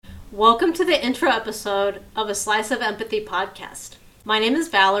Welcome to the intro episode of a Slice of Empathy podcast. My name is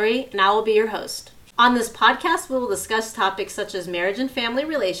Valerie, and I will be your host. On this podcast, we will discuss topics such as marriage and family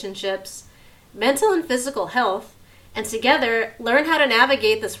relationships, mental and physical health, and together learn how to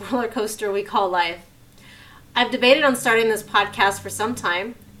navigate this roller coaster we call life. I've debated on starting this podcast for some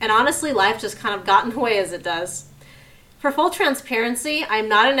time, and honestly, life just kind of got in the way as it does. For full transparency, I'm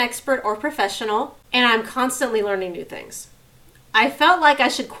not an expert or professional, and I'm constantly learning new things. I felt like I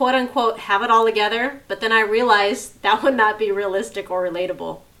should quote-unquote have it all together, but then I realized that would not be realistic or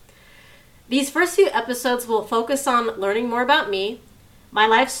relatable. These first few episodes will focus on learning more about me, my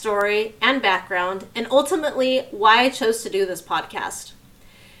life story and background, and ultimately why I chose to do this podcast.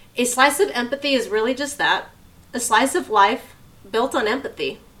 A Slice of Empathy is really just that, a slice of life built on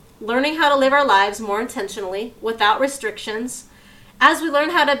empathy, learning how to live our lives more intentionally without restrictions as we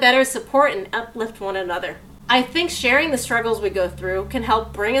learn how to better support and uplift one another. I think sharing the struggles we go through can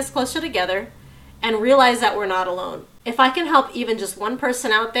help bring us closer together and realize that we're not alone. If I can help even just one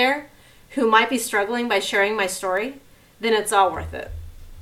person out there who might be struggling by sharing my story, then it's all worth it.